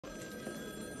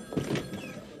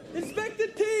Inspector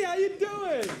T, how you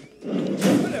doing?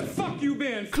 Where the fuck you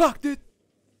been? Clocked it!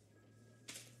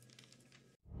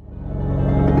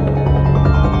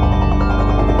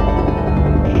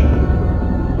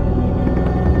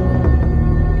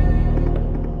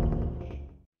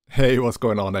 Hey, what's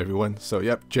going on everyone? So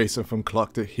yep, Jason from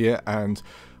Clocked It here, and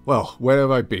well, where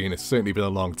have I been? It's certainly been a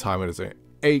long time. It is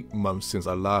 8 months since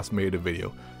I last made a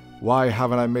video. Why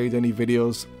haven't I made any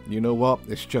videos? You know what?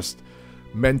 It's just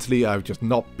mentally I've just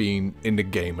not been in the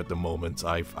game at the moment.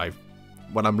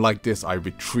 When I'm like this, I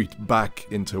retreat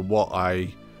back into what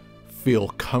I feel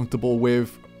comfortable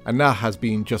with, and that has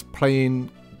been just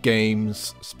playing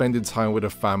games, spending time with the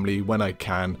family when I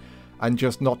can, and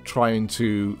just not trying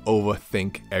to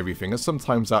overthink everything. And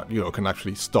sometimes that, can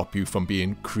actually stop you from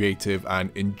being creative and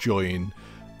enjoying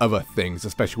other things,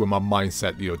 especially when my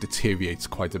mindset, deteriorates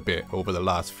quite a bit over the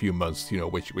last few months,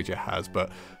 which it has. But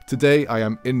today I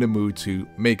am in the mood to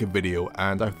make a video,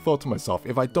 and I thought to myself,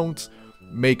 if I don't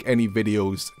make any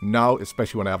videos now,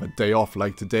 especially when I have a day off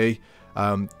like today,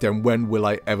 then when will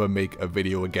I ever make a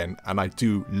video again? And I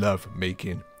do love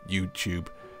making YouTube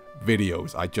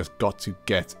videos. I just got to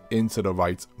get into the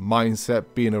right mindset,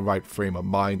 be in the right frame of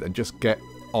mind, and just get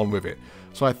on with it.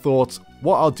 So I thought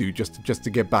what I'll do just to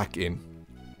get back in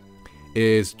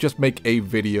is just make a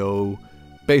video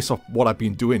based off what I've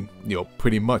been doing,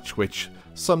 pretty much, which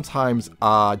sometimes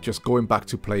are just going back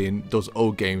to playing those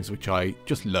old games which I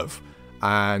just love,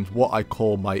 and what I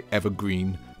call my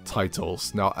evergreen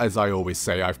titles. Now, as I always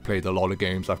say, I've played a lot of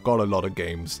games, I've got a lot of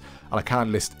games, and I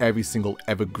can't list every single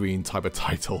evergreen type of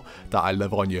title that I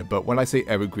love on you, but when I say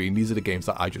evergreen, these are the games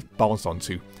that I just bounce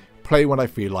onto, play when I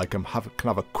feel like them, can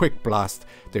have a quick blast,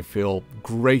 they feel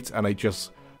great, and they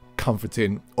just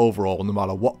comforting overall no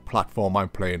matter what platform I'm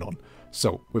playing on.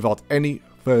 So without any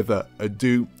further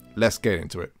ado, let's get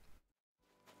into it.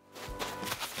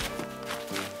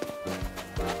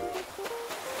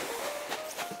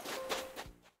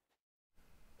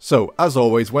 So, as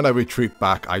always, when I retreat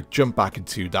back, I jump back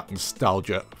into that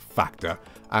nostalgia factor.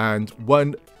 And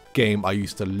one game I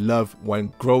used to love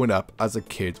when growing up as a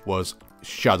kid was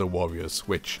Shadow Warriors,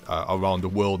 which around the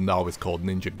world now is called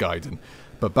Ninja Gaiden.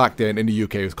 But back then in the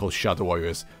UK it was called Shadow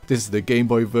Warriors. This is the Game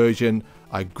Boy version.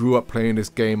 I grew up playing this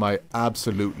game. I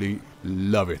absolutely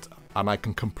love it. And I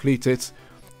can complete it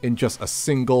in just a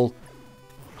single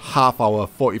half hour,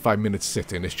 45-minute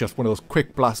sitting. It's just one of those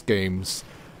quick blast games.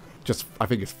 I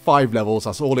think it's 5 levels,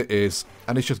 that's all it is,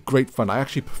 and it's just great fun. I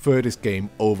actually prefer this game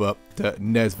over the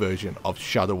NES version of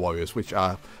Shadow Warriors,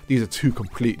 these are two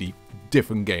completely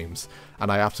different games,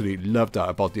 and I absolutely love that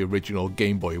about the original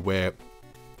Game Boy, where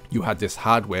you had this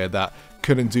hardware that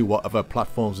couldn't do what other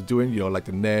platforms were doing, like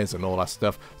the NES and all that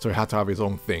stuff, so it had to have its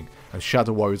own thing, and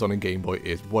Shadow Warriors on a Game Boy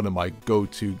is one of my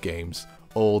go-to games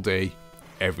all day,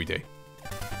 every day.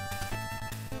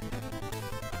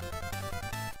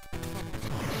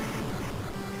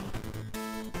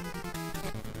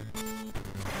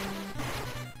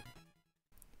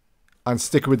 And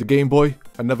sticking with the Game Boy,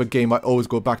 another game I always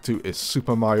go back to is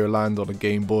Super Mario Land on a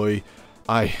Game Boy.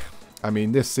 I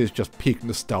mean, this is just peak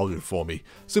nostalgia for me.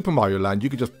 Super Mario Land, you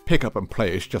can just pick up and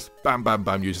play. It's just bam, bam,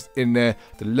 bam. You're just in there.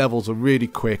 The levels are really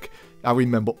quick. I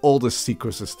remember all the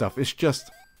secrets and stuff. It's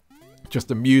just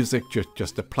the music,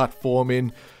 just the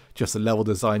platforming, just the level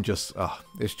design.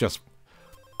 It's just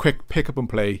quick pick up and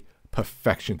play.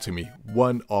 Perfection to me.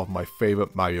 One of my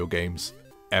favorite Mario games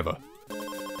ever.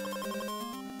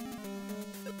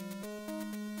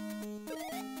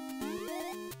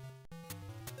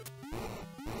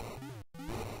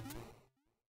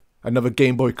 Another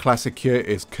Game Boy classic here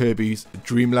is Kirby's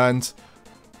Dream Land.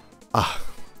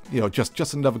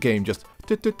 Just another game, just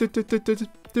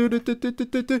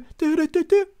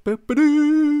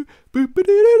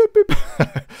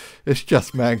it's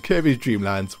just, man, Kirby's Dream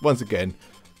Land, once again,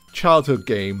 childhood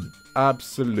game,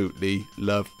 absolutely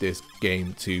love this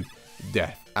game to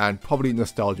death. And probably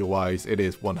nostalgia wise, it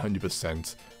is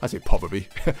 100%, I say probably,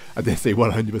 I didn't say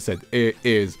 100%, it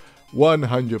is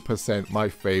 100% my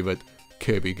favorite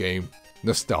Kirby game,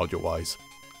 nostalgia wise.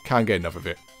 Can't get enough of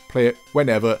it. Play it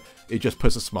whenever, it just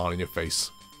puts a smile on your face.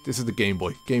 This is the Game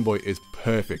Boy. Game Boy is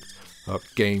perfect for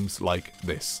games like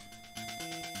this.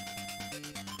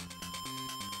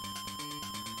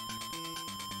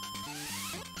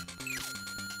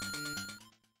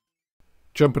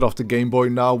 Jumping off the Game Boy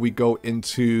now, we go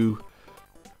into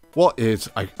what is,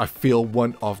 I feel,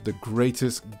 one of the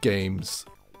greatest games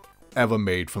ever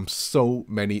made from so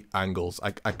many angles.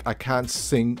 I can't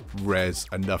sing Rez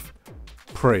enough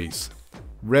praise.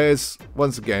 Rez,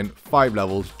 once again, 5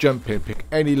 levels, jump in, pick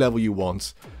any level you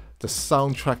want. The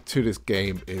soundtrack to this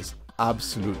game is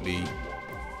absolutely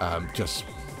just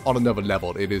on another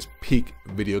level. It is peak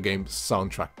video game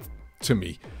soundtrack to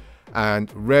me.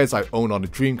 And Res I own on the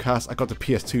Dreamcast. I got the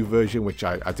PS2 version, which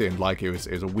I didn't like. It was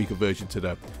a weaker version to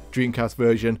the Dreamcast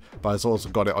version, but I've also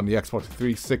got it on the Xbox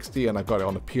 360, and I got it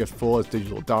on the PS4 as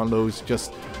digital downloads.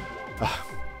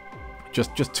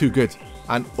 Just too good.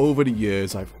 And over the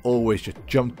years, I've always just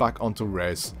jumped back onto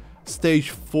Res. Stage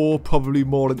 4 probably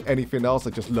more than anything else. I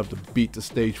just love to beat the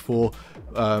Stage 4,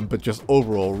 but just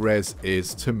overall, Res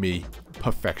is to me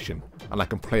perfection, and I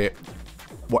can play it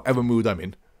whatever mood I'm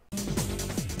in.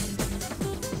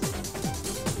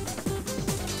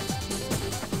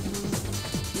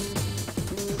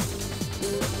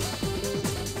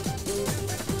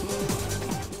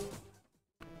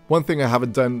 One thing I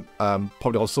haven't done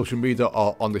probably on social media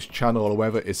or on this channel or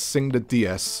whatever is sing the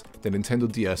DS, the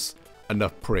Nintendo DS,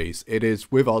 enough praise. It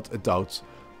is without a doubt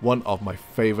one of my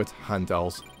favorite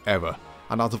handhelds ever.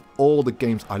 And out of all the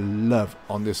games I love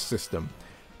on this system,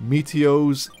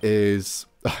 Meteos is,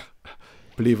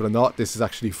 believe it or not, this is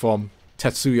actually from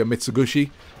Tetsuya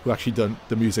Mitsuguchi, who actually done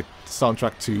the music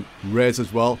soundtrack to Res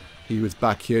as well. He was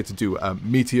back here to do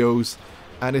Meteos,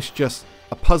 and it's just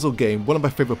a puzzle game, one of my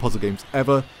favorite puzzle games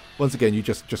ever. Once again, you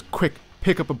just quick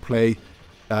pick up and play.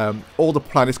 All the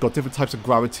planets got different types of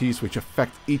gravities which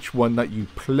affect each one that you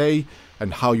play,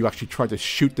 and how you actually try to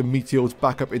shoot the meteors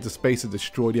back up into space and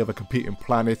destroy the other competing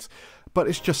planets. But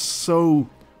it's just so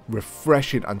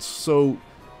refreshing and so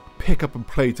pick up and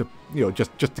play to, you know,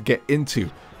 just to get into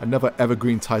another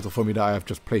Evergreen title for me that I have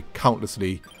just played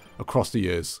countlessly across the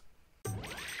years.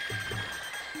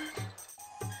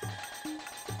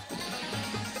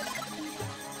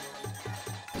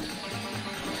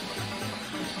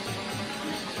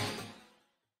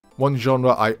 One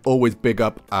genre I always big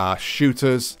up are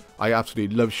shooters. I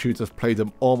absolutely love shooters, played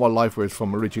them all my life, whereas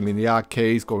from originally in the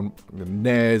arcades, going the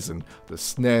NES and the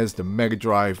SNES, the Mega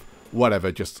Drive,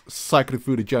 whatever, just cycling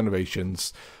through the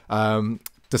generations. The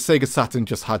Sega Saturn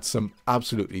just had some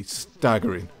absolutely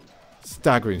staggering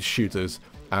shooters.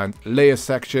 And Layer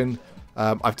Section,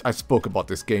 I spoke about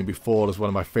this game before as one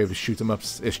of my favorite shoot 'em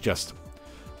ups. It's just,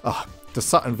 the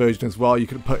Saturn version as well, you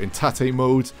can put in Tate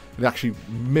mode. It actually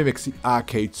mimics the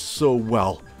arcade so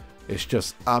well. It's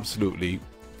just absolutely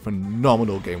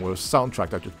phenomenal game with a soundtrack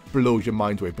that just blows your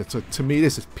mind away. But to me,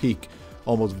 this is peak,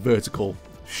 almost vertical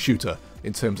shooter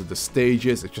in terms of the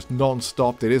stages. It's just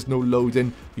non-stop. There is no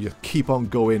loading. You just keep on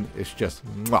going. It's just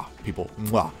mwah, people,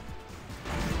 mwah.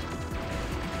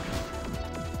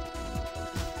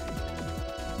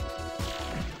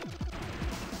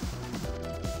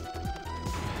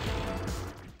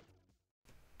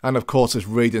 And of course, it's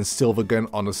Raiden Silvergun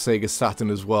on the Sega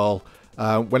Saturn as well.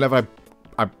 Whenever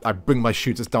I bring my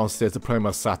shooters downstairs to play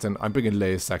my Saturn, I'm bringing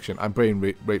Layer Section, I'm playing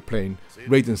Raiden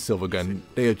Silvergun.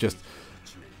 They are just...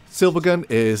 Silvergun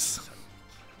is...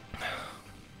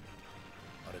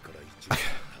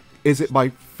 Is it my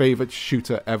favorite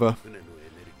shooter ever?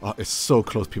 Oh, it's so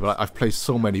close, people. I've played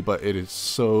so many, but it is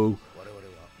so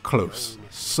close.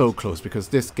 So close, because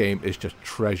this game is just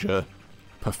treasure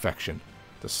perfection.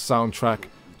 The soundtrack,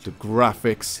 the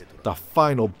graphics, the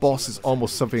final boss is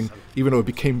almost something, even though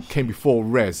it came before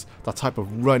Res, that type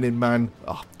of running man.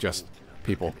 Oh, just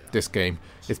people, this game,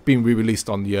 it's been re-released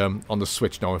on the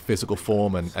Switch now in physical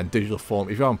form and digital form.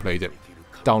 If you haven't played it,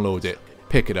 download it,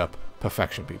 pick it up.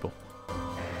 Perfection, people.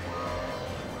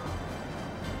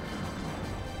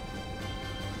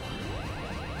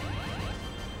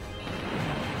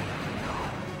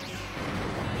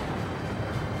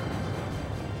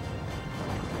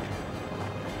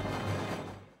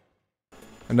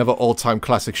 Another all-time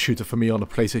classic shooter for me on the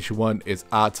PlayStation 1 is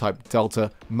R-Type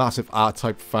Delta. Massive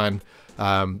R-Type fan.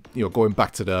 You know, going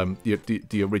back to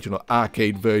the original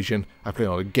arcade version. I played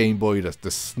on the Game Boy, the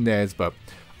SNES, but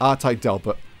R-Type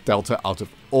Delta, out of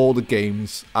all the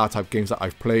games, R-Type games that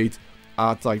I've played,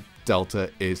 R-Type Delta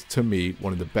is, to me,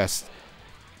 one of the best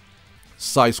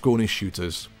side-scrolling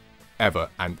shooters ever,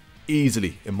 and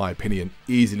easily, in my opinion,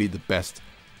 easily the best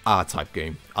R-Type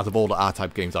game out of all the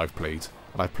R-Type games I've played.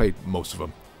 And I've played most of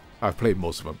them.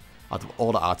 Out of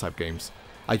all the R-Type games.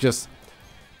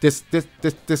 This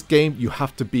game, you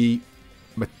have to be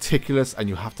meticulous and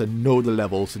you have to know the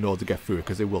levels in order to get through it,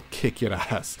 because it will kick your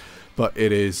ass. But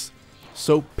it is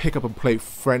so pick up and play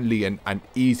friendly and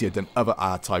easier than other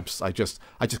R-Types. I just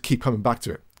keep coming back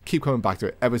to it. Keep coming back to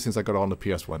it ever since I got it on the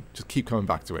PS1. Just keep coming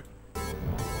back to it.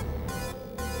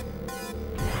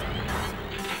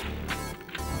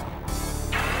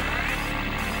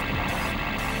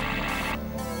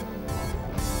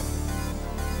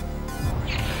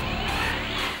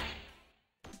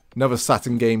 Another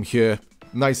Saturn game here,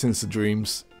 Nice Into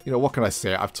Dreams. you know, what can I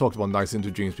say? I've talked about Nice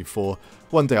into Dreams before.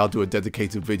 One day I'll do a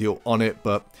dedicated video on it,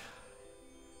 but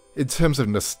in terms of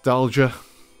nostalgia,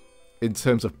 in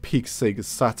terms of peak Sega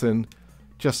Saturn,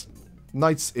 just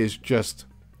Nights is just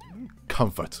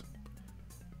comfort.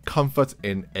 Comfort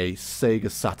in a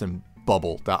Sega Saturn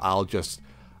bubble that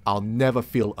I'll never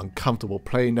feel uncomfortable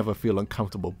playing, never feel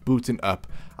uncomfortable booting up,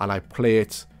 and I play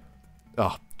it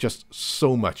just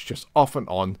so much, just off and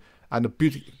on. And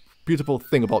the beautiful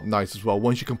thing about Nights as well,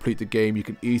 once you complete the game, you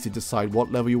can easily decide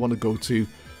what level you want to go to,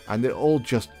 and they're all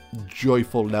just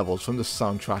joyful levels from the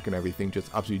soundtrack and everything, just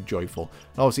absolutely joyful.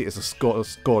 And obviously it's a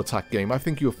score attack game. I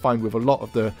think you'll find with a lot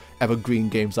of the Evergreen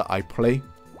games that I play,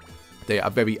 they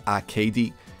are very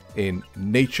arcadey in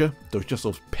nature. They're just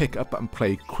those pick up and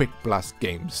play quick blast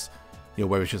games, you know,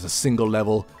 where it's just a single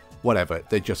level, whatever.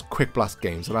 They're just quick blast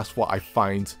games, and that's what I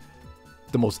find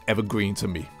the most evergreen to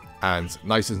me. And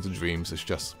Nice into Dreams is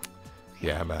just,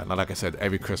 yeah, man. And like I said,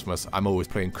 every Christmas I'm always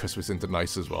playing Christmas into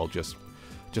Nice as well. Just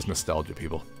nostalgia,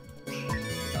 people.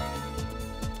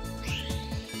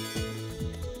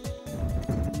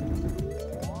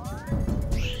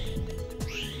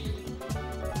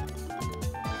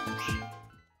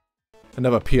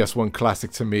 Another PS1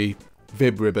 classic to me,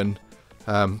 Vib Ribbon.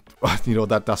 You know,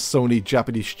 that Sony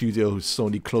Japanese studio who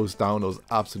Sony closed down, those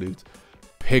absolute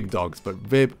pig dogs. But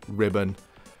Vib Ribbon,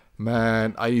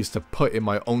 man, I used to put in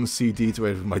my own CDs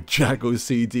with my Jago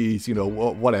CDs, you know,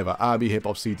 whatever, R&B hip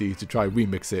hop CDs to try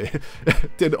remix it.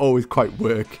 Didn't always quite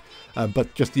work,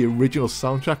 but just the original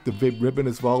soundtrack, the Vib Ribbon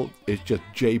as well, is just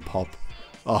J-pop.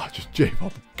 Oh, just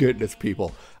J-pop goodness,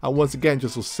 people. And once again,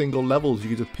 just those single levels, you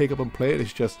can just pick up and play it.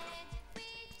 It's just,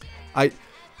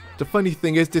 the funny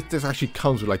thing is, this actually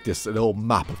comes with like this little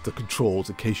map of the controls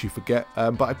in case you forget.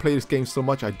 But I play this game so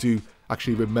much, I do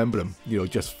actually remember them. You know,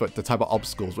 just for the type of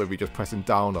obstacles, whether you're just pressing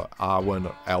down or R1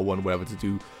 or L1, whatever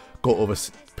to go over a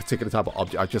particular type of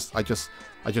object. I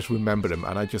just remember them,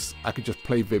 and I could just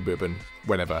play Vib Ribbon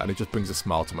whenever, and it just brings a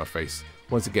smile to my face.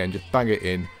 Once again, just bang it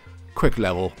in, quick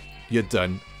level, you're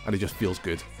done, and it just feels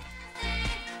good.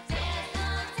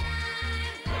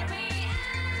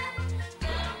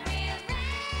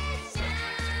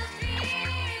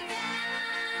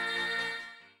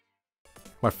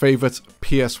 My favourite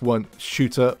PS1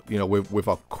 shooter, you know, with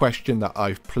a question that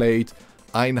I've played,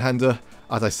 Einhander.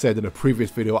 As I said in a previous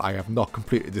video, I have not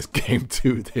completed this game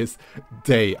to this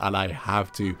day, and I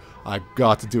have to. I've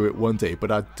got to do it one day, but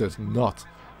that does not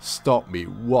stop me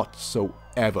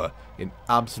whatsoever in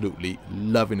absolutely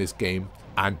loving this game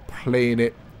and playing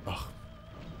it. Ugh.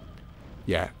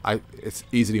 Yeah, it's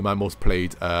easily my most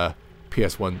played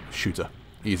PS1 shooter.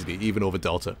 Easily, even over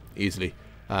Delta, easily.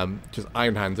 Just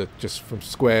Einhander, just from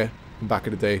Square, from back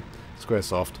in the day,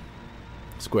 Squaresoft,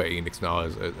 Square Enix now,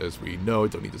 as we know,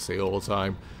 don't need to say all the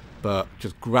time, but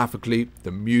just graphically,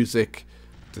 the music,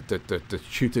 the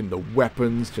shooting, the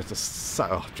weapons,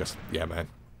 just yeah, man,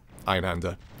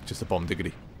 Einhander, just a bomb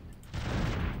diggity.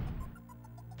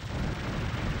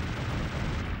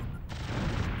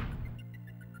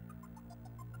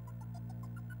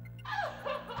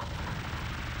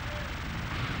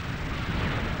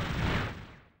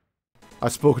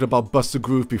 I've spoken about Buster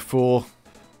Groove before.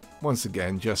 Once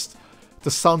again, just the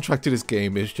soundtrack to this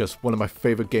game is just one of my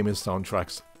favorite gaming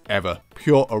soundtracks ever.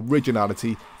 Pure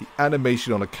originality, the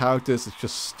animation on the characters is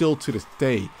just still to this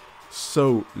day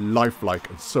so lifelike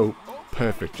and so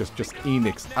perfect. Just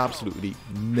Enix absolutely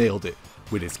nailed it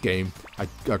with this game. I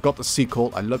got the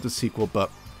sequel, I love the sequel,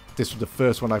 but this was the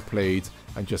first one I played,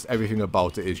 and just everything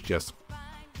about it is just,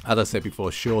 as I said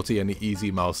before, Shorty and the Easy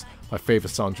Mouse, my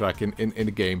favourite soundtrack in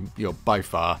the game, you know, by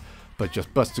far. But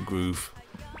just Buster Groove,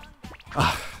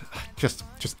 just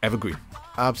evergreen,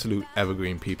 absolute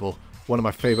evergreen, people. One of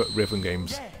my favourite rhythm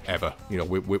games ever, you know,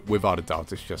 without a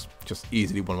doubt. It's just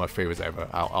easily one of my favourites ever.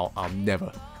 I'll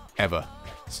never ever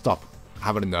stop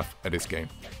having enough of this game.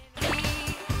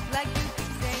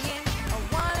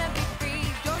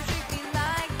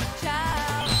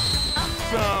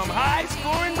 Some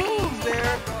high-scoring moves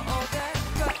there.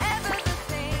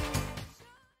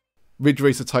 Ridge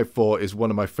Racer Type 4 is one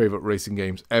of my favourite racing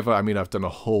games ever. I mean, I've done a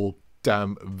whole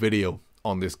damn video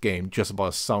on this game just about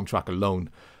a soundtrack alone.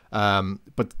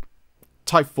 But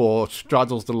Type 4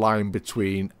 straddles the line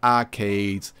between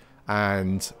arcade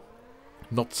and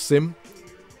not sim,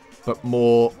 but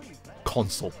more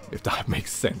console, if that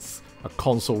makes sense. A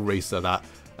console racer that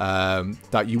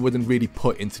you wouldn't really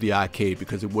put into the arcade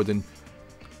because it wouldn't,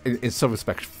 in some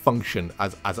respects, function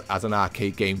as an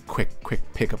arcade game, quick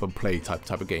pick up and play type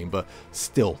of game. But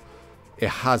still, it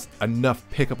has enough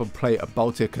pick up and play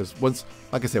about it, because once,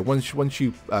 like I said, once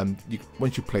you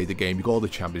play the game, you got all the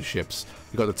championships,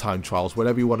 you got the time trials,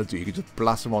 whatever you want to do, you can just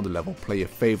blast around the level, play your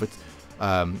favorite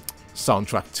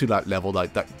soundtrack to that level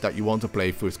that you want to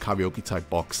play through its karaoke type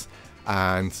box,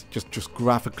 and just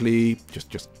graphically,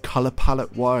 just color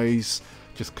palette wise,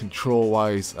 just control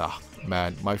wise,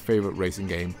 man, my favorite racing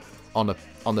game on the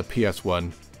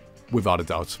PS1, without a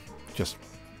doubt. Just,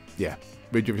 yeah,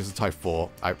 Ridge Racer Type 4,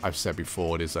 I've said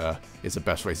before, it is the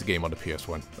best racing game on the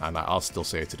PS1, and I'll still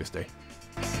say it to this day.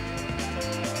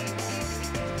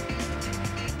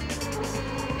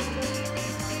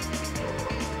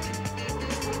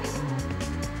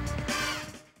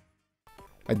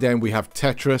 And then we have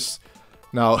Tetris.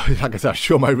 Now, like I said, I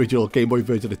showed my original Game Boy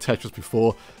version of Tetris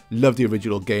before. Love the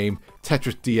original game.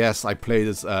 Tetris DS, I played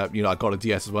as, you know, I got a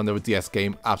DS as well. Another DS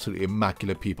game, absolutely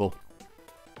immaculate, people.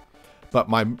 But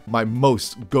my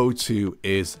most go-to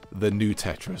is the new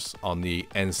Tetris on the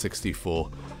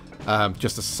N64.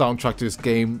 Just the soundtrack to this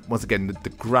game. Once again, the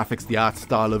graphics, the art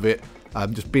style of it.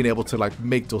 Just being able to like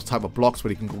make those type of blocks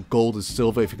where you can go gold and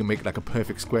silver, if you can make like a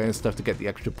perfect square and stuff to get the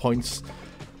extra points.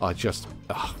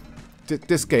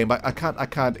 This game, I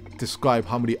can't describe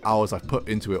how many hours I've put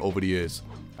into it over the years.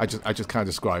 I just can't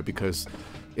describe, because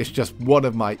it's just one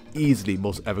of my easily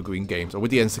most evergreen games. And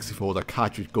with the N64, the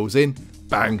cartridge goes in,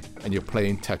 bang, and you're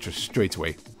playing Tetris straight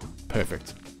away.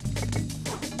 Perfect.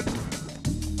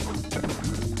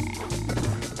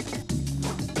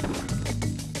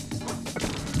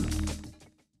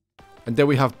 And then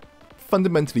we have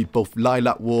fundamentally both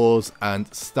Lilac Wars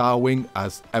and Star Wing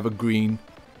as evergreen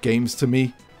games to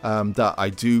me, that I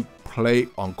do play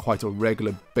on quite a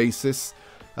regular basis.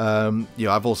 You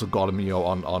know, I've also got them, you know,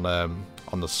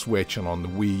 on the Switch and on the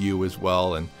Wii U as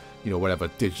well, and you know, whatever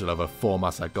digital other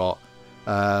formats I got.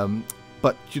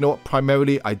 But you know what?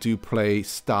 Primarily, I do play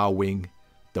Star Wing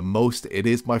the most. It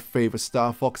is my favorite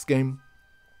Star Fox game,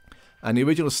 and the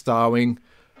original Star Wing,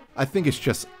 I think it's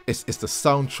the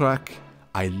soundtrack.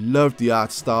 I love the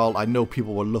art style. I know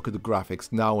people will look at the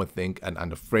graphics now and think,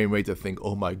 and the frame rate and think,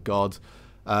 oh my god.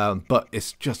 But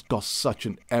it's just got such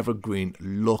an evergreen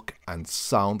look and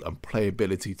sound and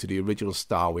playability to the original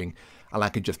Star Wing. And I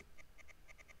can just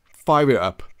fire it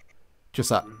up. Just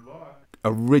that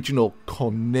original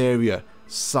Corneria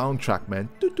soundtrack, man.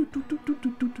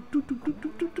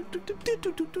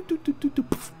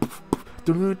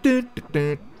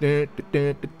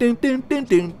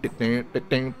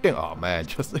 Oh man,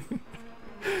 just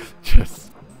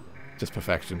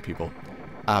perfection, people.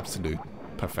 Absolute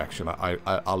perfection.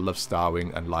 I'll love Star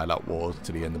Wing and Lilac Wars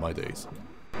to the end of my days.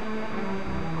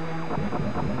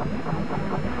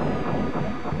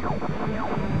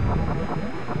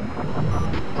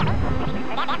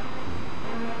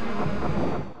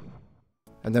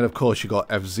 And then of course you got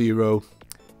F-Zero.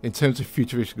 In terms of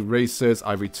futuristic racers,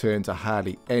 I return to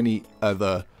hardly any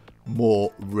other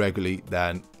more regularly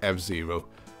than F-Zero.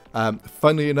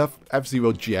 Funnily enough,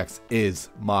 F-Zero GX is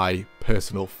my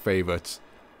personal favourite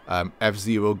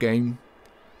F-Zero game.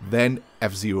 Then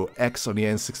F-Zero X on the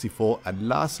N64, and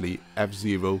lastly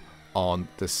F-Zero on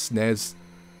the SNES.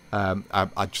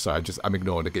 I'm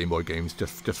ignoring the Game Boy games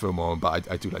just for a moment,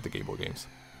 but I do like the Game Boy games.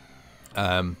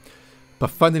 But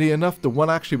funnily enough, the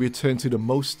one I actually return to the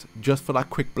most, just for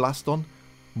that quick blast on,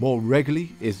 more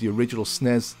regularly, is the original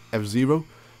SNES F-Zero.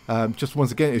 Just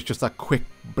once again, it's just that quick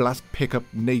blast pickup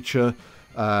nature.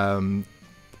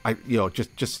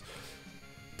 Just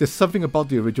there's something about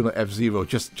the original F-Zero,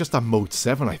 just that mode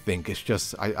 7. I think it's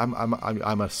just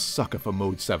I'm a sucker for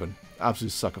mode 7,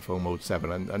 absolute sucker for mode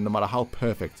 7, and no matter how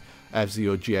perfect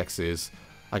F-Zero GX is,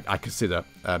 I consider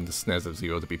the SNES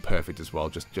F-Zero to be perfect as well,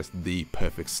 just the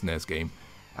perfect SNES game,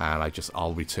 and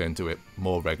I'll return to it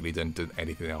more regularly than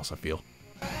anything else, I feel.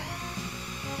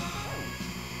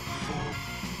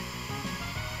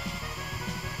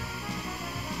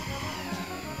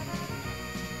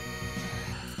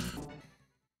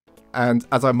 And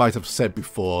as I might have said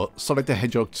before, Sonic the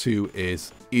Hedgehog 2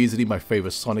 is easily my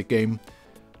favorite Sonic game.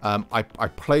 I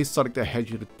play Sonic the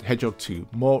Hedgehog 2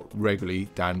 more regularly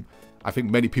than I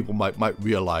think many people might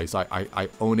realize. I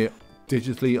own it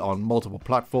digitally on multiple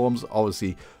platforms.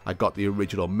 Obviously, I got the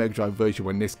original Mega Drive version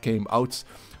when this came out.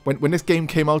 When this game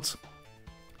came out,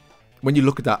 when you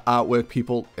look at that artwork,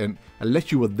 people, and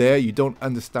unless you were there, you don't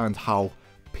understand how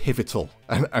pivotal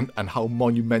and how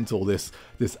monumental this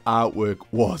artwork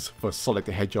was for Sonic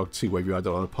the Hedgehog 2. Whether you had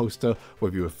it on a poster,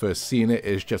 whether you were first seeing it,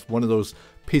 it's just one of those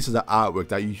pieces of artwork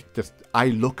that I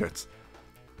look at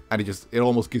and it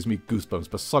almost gives me goosebumps.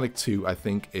 But Sonic 2, I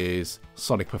think, is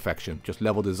Sonic perfection. Just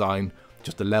level design,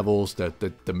 just the levels, the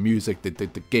music, the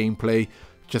gameplay,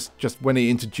 just when they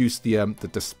introduced the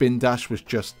spin dash was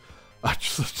just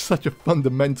such a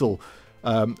fundamental,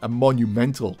 a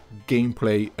monumental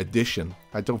gameplay addition.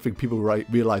 I don't think people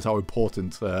realize how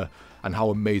important and how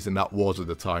amazing that was at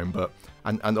the time. But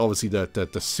and obviously the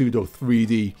pseudo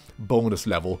 3D bonus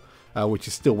level, which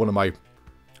is still one of my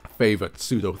favorite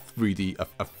pseudo 3D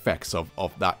effects of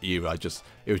that era.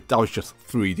 That was just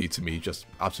 3D to me. Just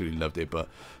absolutely loved it. But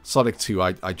Sonic 2,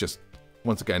 I just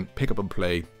once again pick up and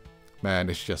play. Man,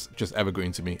 it's just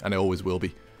evergreen to me, and it always will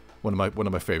be. One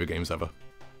of my favorite games ever.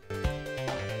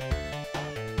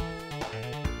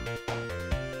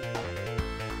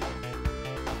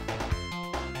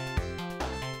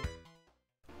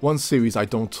 One series I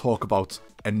don't talk about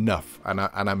enough, and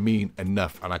I mean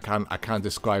enough, and I can't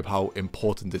describe how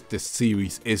important this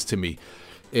series is to me,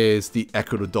 is the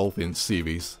Echo the Dolphin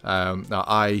series. Now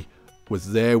I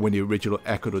was there when the original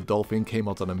Echo the Dolphin came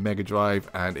out on a Mega Drive,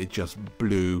 and it just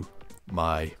blew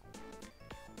my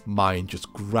mind,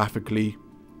 just graphically,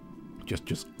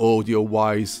 just audio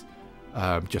wise,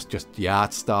 just the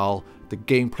art style. The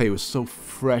gameplay was so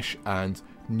fresh and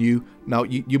new. Now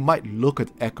you might look at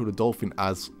Echo the Dolphin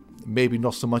as maybe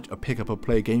not so much a pick up and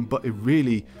play game, but it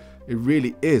really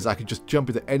is. I could just jump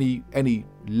into any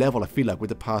level I feel like with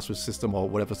the password system or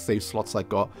whatever save slots I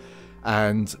got.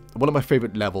 And one of my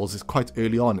favorite levels is quite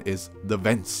early on, is the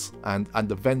vents, and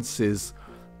the vents is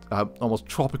almost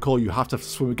tropical. You have to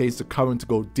swim against the current to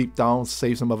go deep down,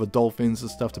 save some other dolphins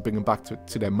and stuff to bring them back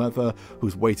to their mother,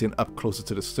 who's waiting up closer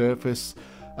to the surface.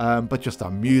 But just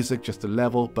that music, just the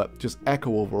level, but just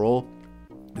Echo overall,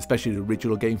 especially the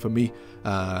original game for me.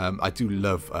 I do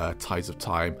love Tides of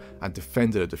Time and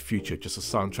Defender of the Future, just a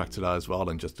soundtrack to that as well,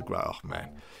 and just the oh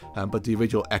man. But the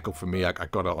original Echo for me, I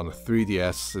got it on a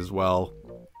 3DS as well.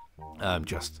 I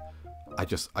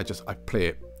play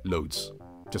it loads.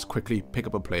 Just quickly pick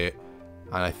up and play it,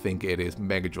 and I think it is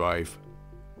Mega Drive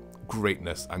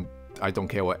greatness. And I don't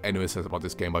care what anyone says about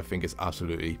this game, I think it's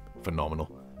absolutely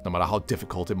phenomenal. No matter how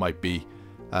difficult it might be,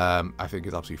 I think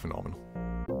it's absolutely phenomenal.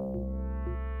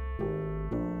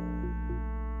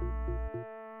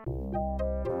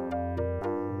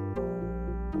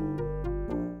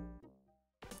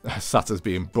 Saturn's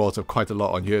being brought up quite a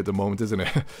lot on here at the moment, isn't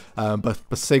it? But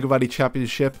Sega Rally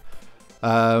Championship,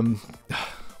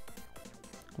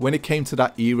 when it came to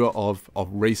that era of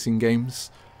racing games,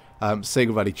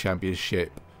 Sega Rally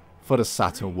Championship for the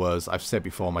Saturn was, I've said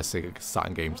before, my Sega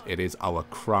Saturn games, it is our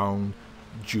crown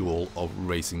jewel of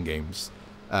racing games.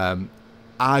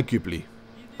 Arguably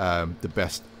the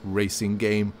best racing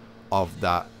game of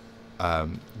that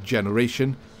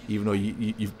generation, even though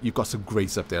you've got some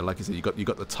greats up there. Like I said, you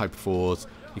got the Type 4s,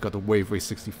 you got the Wave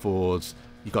Race 64s,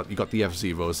 you got the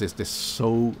F-Zeros. There's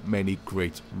so many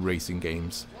great racing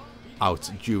games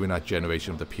out during that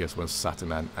generation of the PS1,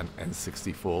 Saturn, and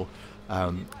N64.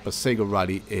 But Sega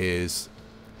Rally is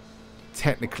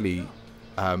technically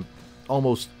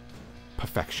almost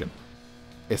perfection.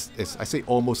 I say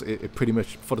almost, it pretty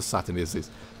much for the Saturn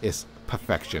is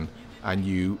perfection.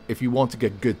 And if you want to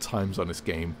get good times on this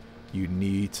game, you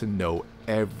need to know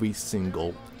every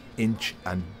single inch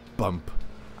and bump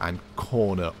and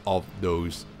corner of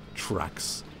those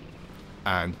tracks.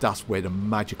 And that's where the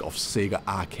magic of Sega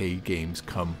arcade games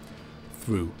come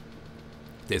through.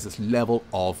 There's this level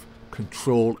of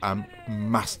control and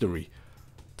mastery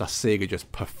that Sega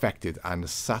just perfected, and the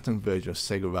Saturn version of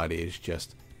Sega Rally is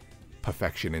just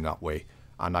perfection in that way.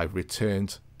 And I've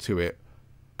returned to it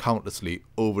countlessly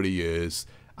over the years,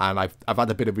 and I've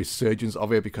had a bit of resurgence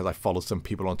of it because I follow some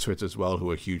people on Twitter as well who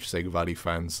are huge Sega Rally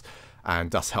fans, and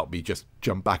that's helped me just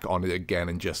jump back on it again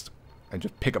and just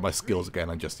pick up my skills again,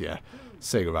 and just, yeah,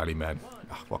 Sega Rally, man.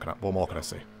 What more can I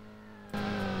say?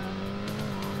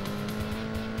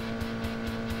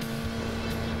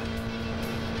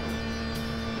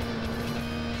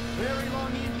 Very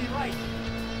long, easy light.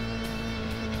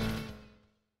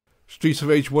 Streets of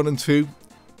Rage 1 and 2.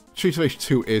 Streets of Rage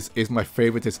 2 is my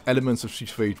favourite. There's elements of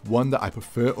Streets of Rage 1 that I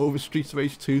prefer over Streets of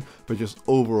Rage 2, but just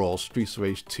overall, Streets of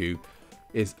Rage 2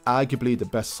 is arguably the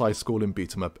best side-scrolling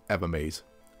beat-em-up ever made.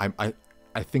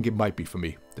 I think it might be, for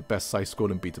me, the best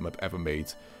side-scrolling beat-em-up ever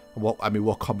made.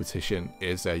 What competition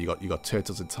is there? You got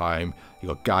Turtles in Time, you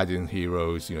got Guardian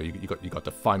Heroes, you got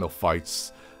the Final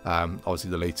Fights. Obviously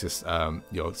the latest,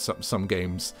 some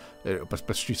games,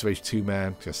 but Streets of Rage 2,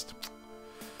 man, just.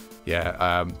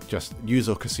 Yeah, just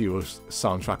Yuzo Koshira's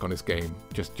soundtrack on this game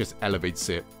just elevates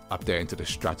it up there into the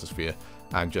stratosphere.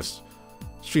 And just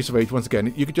Streets of Rage, once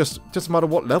again, you could just no matter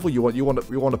what level you want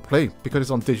to play, because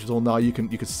it's on digital now. You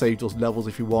can save those levels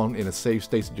if you want in a save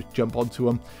state and just jump onto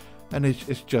them, and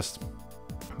it's just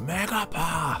Mega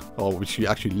Power, or which she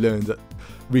actually learned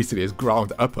recently as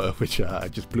ground upper, which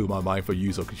just blew my mind for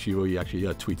Yuzo Koshiro. He actually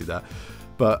tweeted that.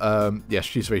 But yeah,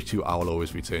 Streets of Rage 2 I will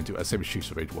always return to. Same with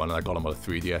Streets of Rage 1, and I got them on a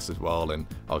 3DS as well, and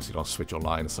obviously on Switch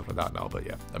Online and stuff like that now. But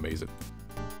yeah, amazing.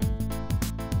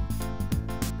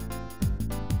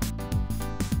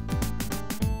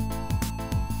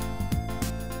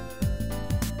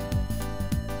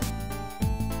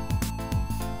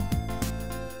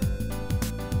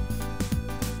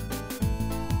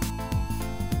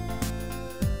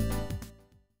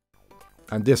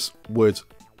 And this would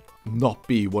not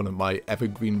be one of my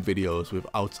evergreen videos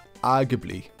without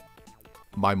arguably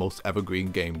my most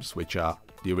evergreen games, which are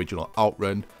the original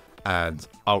Outrun and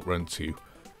Outrun 2.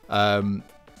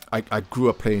 I grew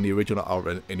up playing the original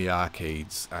Outrun in the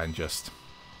arcades, and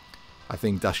I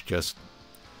think that's just,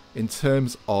 in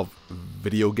terms of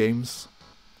video games,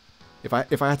 if I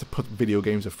had to put video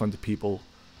games in front of people,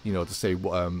 you know, to say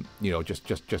you know, just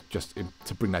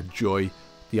to bring that joy,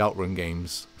 the Outrun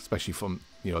games, especially from,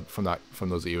 you know, from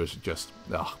those eras, just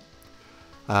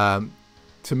to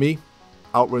me,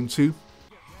 Outrun 2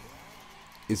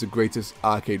 is the greatest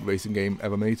arcade racing game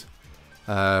ever made.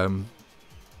 I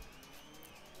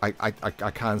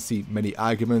can't see many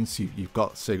arguments. You've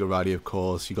got Sega Rally, of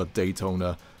course. You got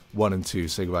Daytona 1 and 2,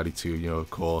 Sega Rally 2, you know, of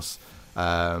course.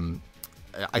 I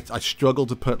struggle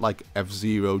to put like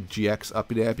F-Zero GX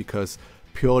up in there because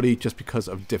just because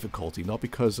of difficulty, not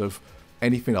because of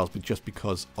anything else, but just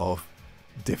because of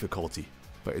difficulty.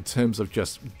 But in terms of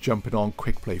just jumping on,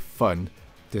 quick play fun,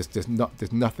 there's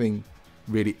nothing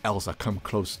really else that come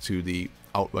close to the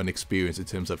Outrun experience in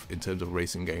terms of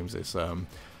racing games. It's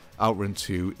Outrun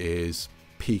 2 is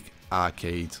peak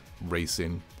arcade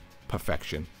racing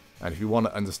perfection. And if you want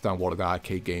to understand what an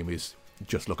arcade game is,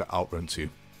 just look at Outrun 2.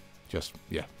 Just,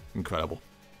 yeah, incredible.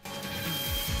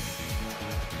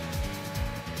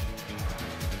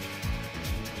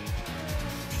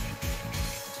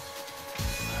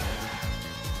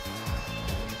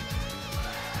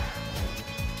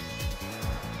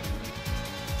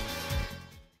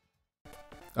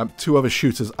 Two other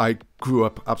shooters I grew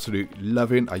up absolutely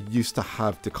loving. I used to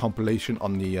have the compilation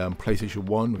on the PlayStation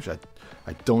 1, which I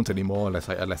don't anymore unless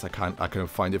I can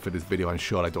find it for this video. I'm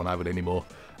sure I don't have it anymore.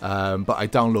 But I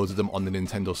downloaded them on the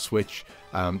Nintendo Switch.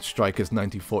 Strikers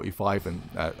 1945 and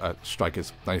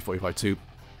Strikers 1945 2.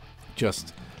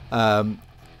 Just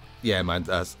yeah, man,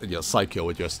 you know, Psycho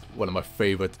are just one of my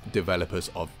favorite developers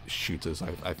of shooters.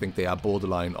 I think they are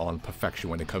borderline on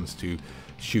perfection when it comes to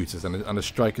shooters. And the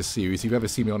Striker series, if you've ever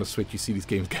seen me on a Switch, you see these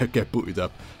games get booted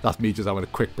up. That's me just having a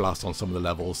quick blast on some of the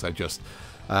levels. And just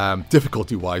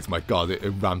difficulty wise, my god, it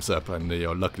ramps up. And you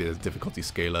know, luckily there's a difficulty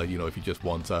scaler, you know, if you just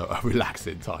want a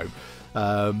relaxing time.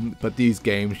 But these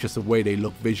games, just the way they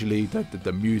look visually,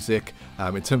 the music,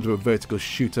 in terms of a vertical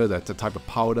shooter, the type of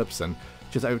power-ups, and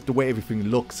just the way everything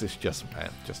looks, is just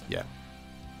yeah,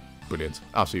 brilliant,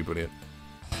 absolutely brilliant.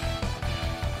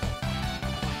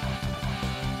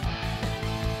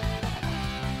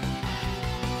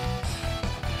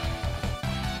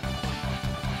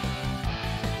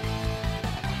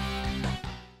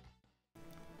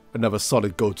 Another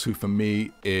solid go-to for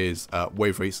me is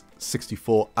Wave Race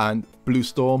 64 and Blue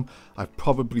Storm. I've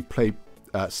probably played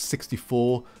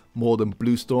 64 more than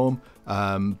Blue Storm,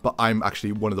 but I'm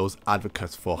actually one of those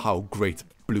advocates for how great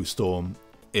Blue Storm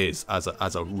is as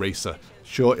a racer.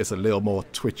 Sure, it's a little more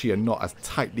twitchy and not as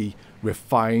tightly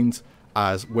refined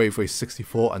as Wave Race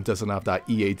 64, and doesn't have that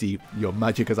EAD, you know,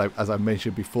 magic as I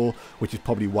mentioned before, which is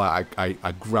probably why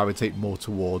I gravitate more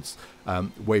towards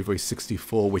Wave Race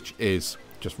 64, which is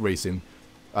just racing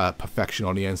perfection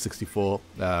on the N64.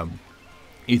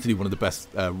 Easily one of the best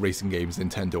racing games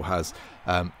Nintendo has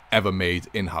ever made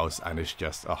in-house, and it's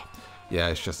just, oh yeah,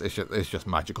 it's just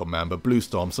magical, man. But Blue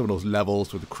Storm, some of those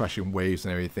levels with the crashing waves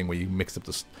and everything, where you mix up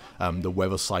the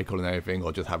weather cycle and everything,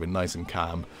 or just have it nice and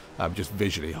calm, just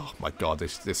visually, oh my god,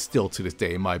 there's still to this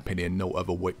day, in my opinion, no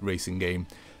other racing game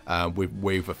with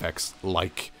wave effects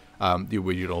like the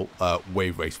original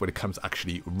Wave Race, when it comes to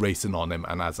actually racing on them,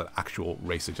 and as an actual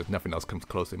racer, just nothing else comes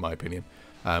close, in my opinion.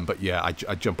 But yeah,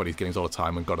 I jump on these games all the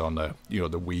time, and got on the, you know,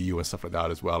 the Wii U and stuff like that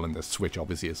as well, and the Switch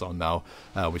obviously is on now,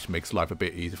 which makes life a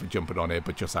bit easier for jumping on it.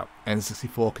 But just that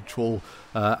N64 control,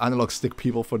 analog stick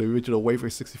people for the original Wave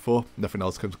Race 64, nothing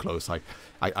else comes close.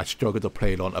 I struggle to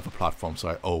play it on other platforms, so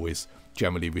I always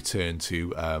generally return to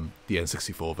the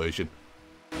N64 version.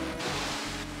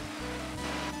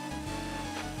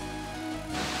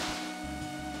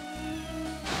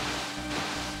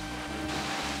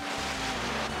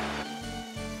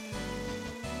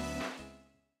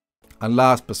 And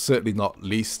last but certainly not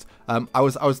least, I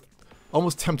was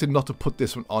almost tempted not to put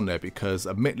this one on there because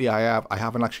admittedly I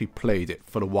haven't actually played it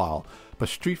for a while. But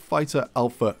Street Fighter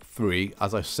Alpha 3,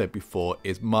 as I've said before,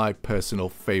 is my personal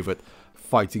favorite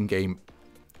fighting game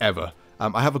ever.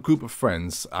 I have a group of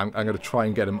friends. I'm going to try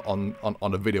and get them on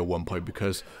a video at one point,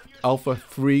 because Alpha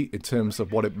 3, in terms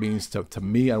of what it means to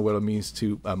me and what it means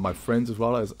to my friends as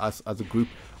well as a group,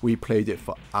 we played it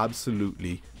for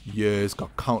absolutely years,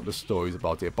 got countless stories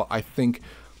about it. But I think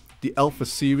the Alpha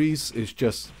series is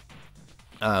just,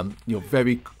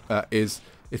 very is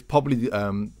probably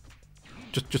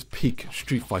just peak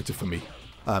Street Fighter for me,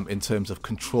 in terms of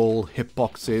control,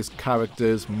 hitboxes,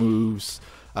 characters, moves,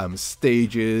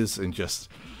 stages, and just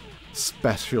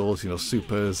specials,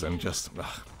 supers, and just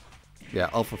yeah,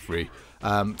 Alpha 3.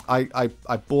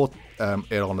 I bought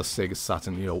it on a Sega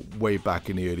Saturn, way back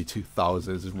in the early 2000s.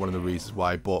 Is one of the reasons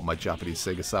why I bought my Japanese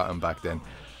Sega Saturn back then.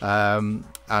 And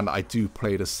I do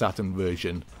play the Saturn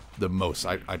version the most.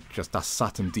 I just, that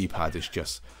Saturn D-pad is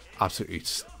just absolutely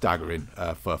staggering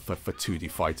for 2D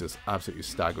fighters. Absolutely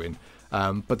staggering.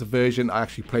 But the version I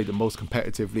actually played the most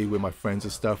competitively with my friends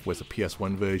and stuff was the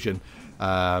PS1 version,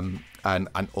 and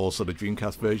also the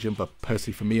Dreamcast version. But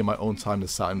personally, for me, in my own time, the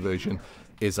Saturn version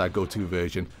is our go-to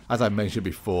version. As I mentioned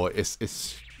before,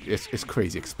 it's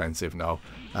crazy expensive now.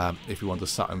 If you want the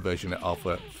Saturn version at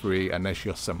Alpha 3, unless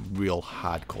you're some real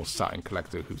hardcore Saturn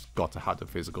collector who's got to have the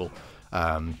physical,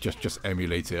 just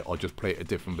emulate it or just play a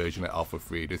different version at Alpha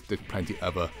 3. There's plenty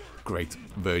other great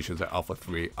versions at Alpha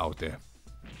 3 out there.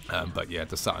 But yeah,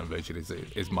 the Saturn version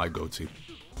is my go-to.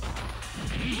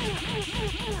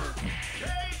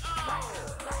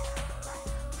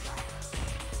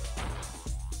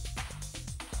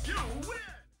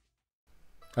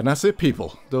 And that's it,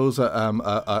 people. Those are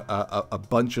a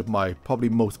bunch of my probably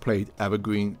most played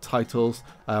Evergreen titles.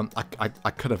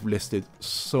 I could have listed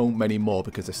so many more,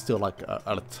 because there's still like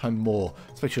a ton more,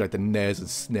 especially like the NES and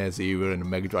SNES era and the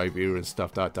Mega Drive era and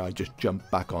stuff that I just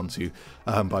jumped back onto.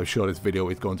 But I'm sure this video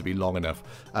is going to be long enough.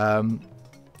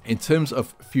 In terms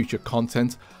of future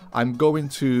content, I'm going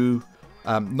to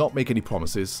not make any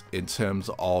promises in terms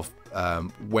of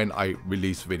when I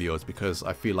release videos, because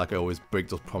I feel like I always break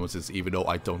those promises, even though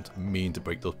I don't mean to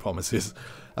break those promises.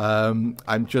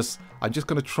 I'm just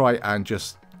gonna try and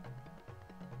just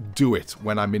do it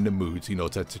when I'm in the mood, to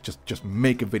just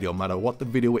make a video, no matter what the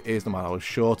video is, no matter how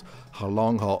short, how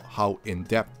long, how in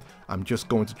depth. I'm just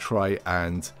going to try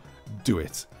and do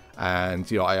it. And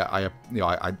I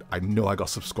know I got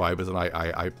subscribers, and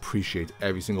I appreciate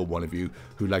every single one of you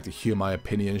who like to hear my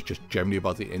opinions just generally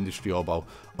about the industry, or about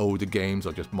older games,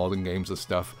 or just modern games and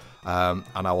stuff. And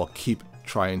I will keep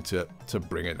trying to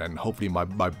bring it, and hopefully my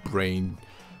brain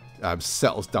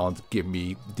settles down to give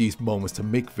me these moments to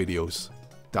make videos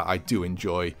that I do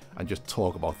enjoy and just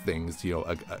talk about things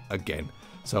again.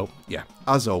 So yeah,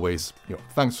 as always,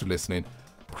 thanks for listening.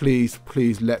 Please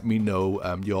let me know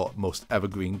your most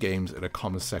evergreen games in the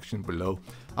comment section below.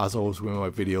 As always with my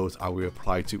videos, I will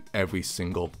reply to every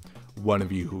single one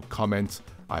of you who comment.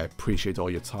 I appreciate all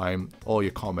your time, all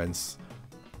your comments.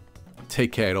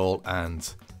 Take care all,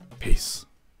 and peace.